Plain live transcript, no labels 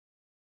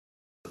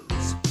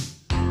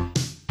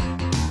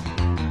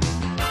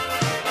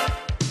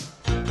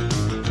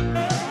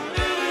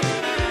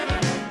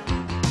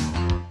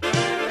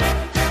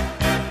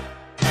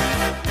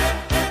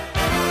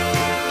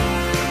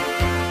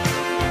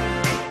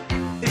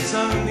It's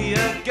only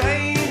a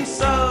game,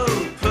 so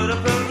put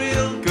up a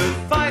real good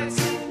fight.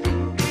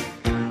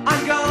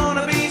 I'm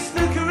gonna be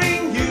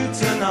snookering you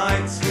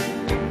tonight.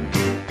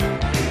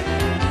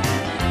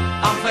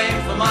 I'm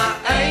playing for my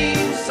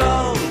aim,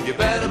 so you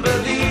better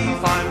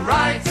believe I'm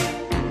right.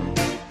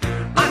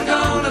 I'm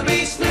gonna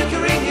be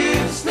snookering you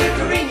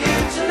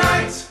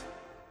tonight.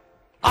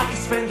 I could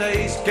spend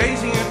days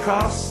gazing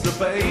across the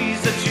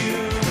bays at you.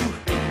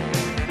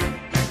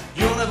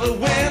 You'll never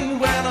win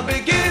when I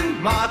begin.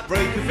 Might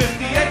break a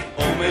 58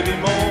 or maybe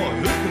more,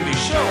 who can be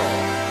sure?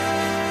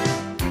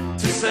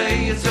 To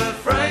say it's a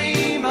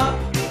frame-up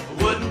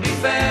wouldn't be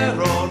fair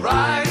or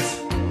right.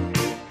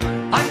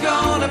 I'm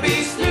gonna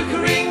be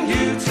snookering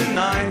you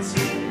tonight.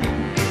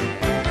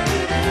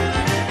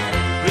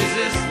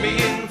 Resist me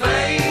in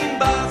vain,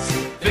 but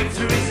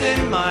victory's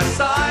in my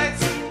sight.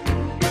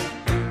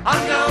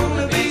 I'm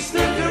gonna be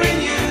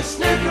snookering you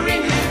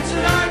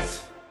tonight.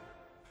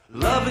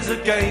 Love is a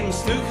game,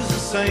 snooker's the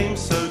same,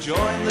 so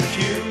join the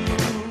queue.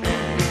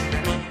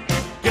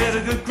 Get a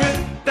good grip,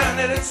 don't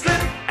let it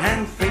slip,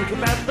 and think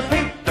about the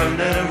pink, don't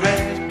let a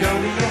red go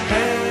to your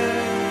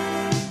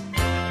head.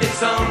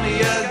 It's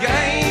only a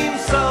game,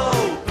 so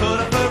put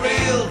up a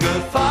real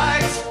good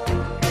fight.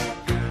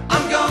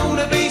 I'm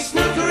gonna be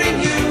snookering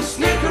you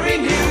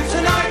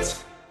tonight.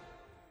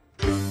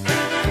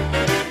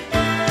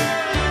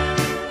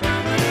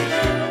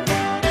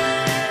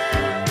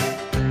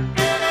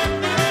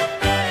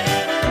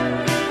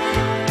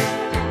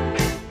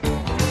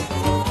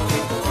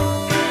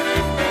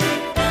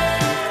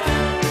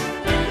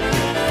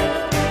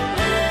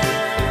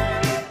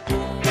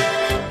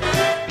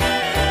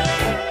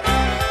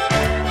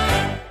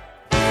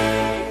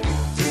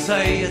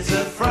 Say it's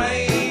a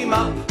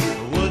frame-up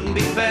wouldn't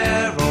be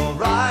fair or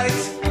right.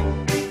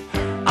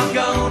 I'm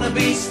gonna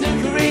be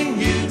snookering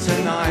you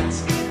tonight.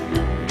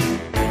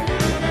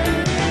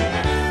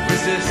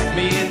 Resist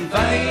me in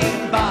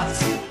vain, but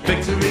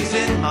victory's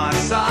in my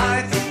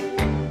sight.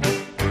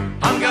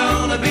 I'm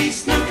gonna be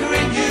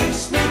snookering you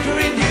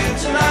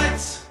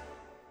tonight.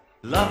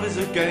 Love is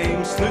a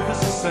game, snooker's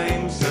the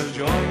same, so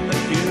join the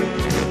queue.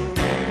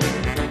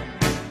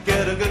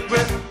 Get a good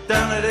grip,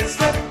 don't let it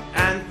slip,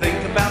 and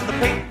think about the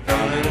pink.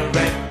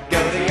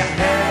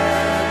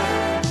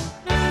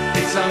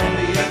 It's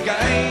only a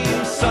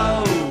game,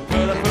 so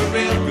put up a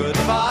real good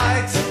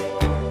fight.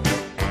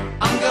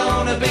 I'm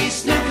gonna be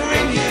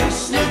snookering you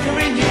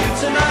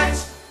tonight.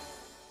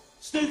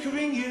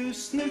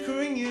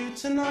 Snookering you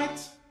tonight.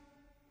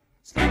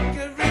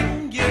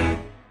 Snookering you.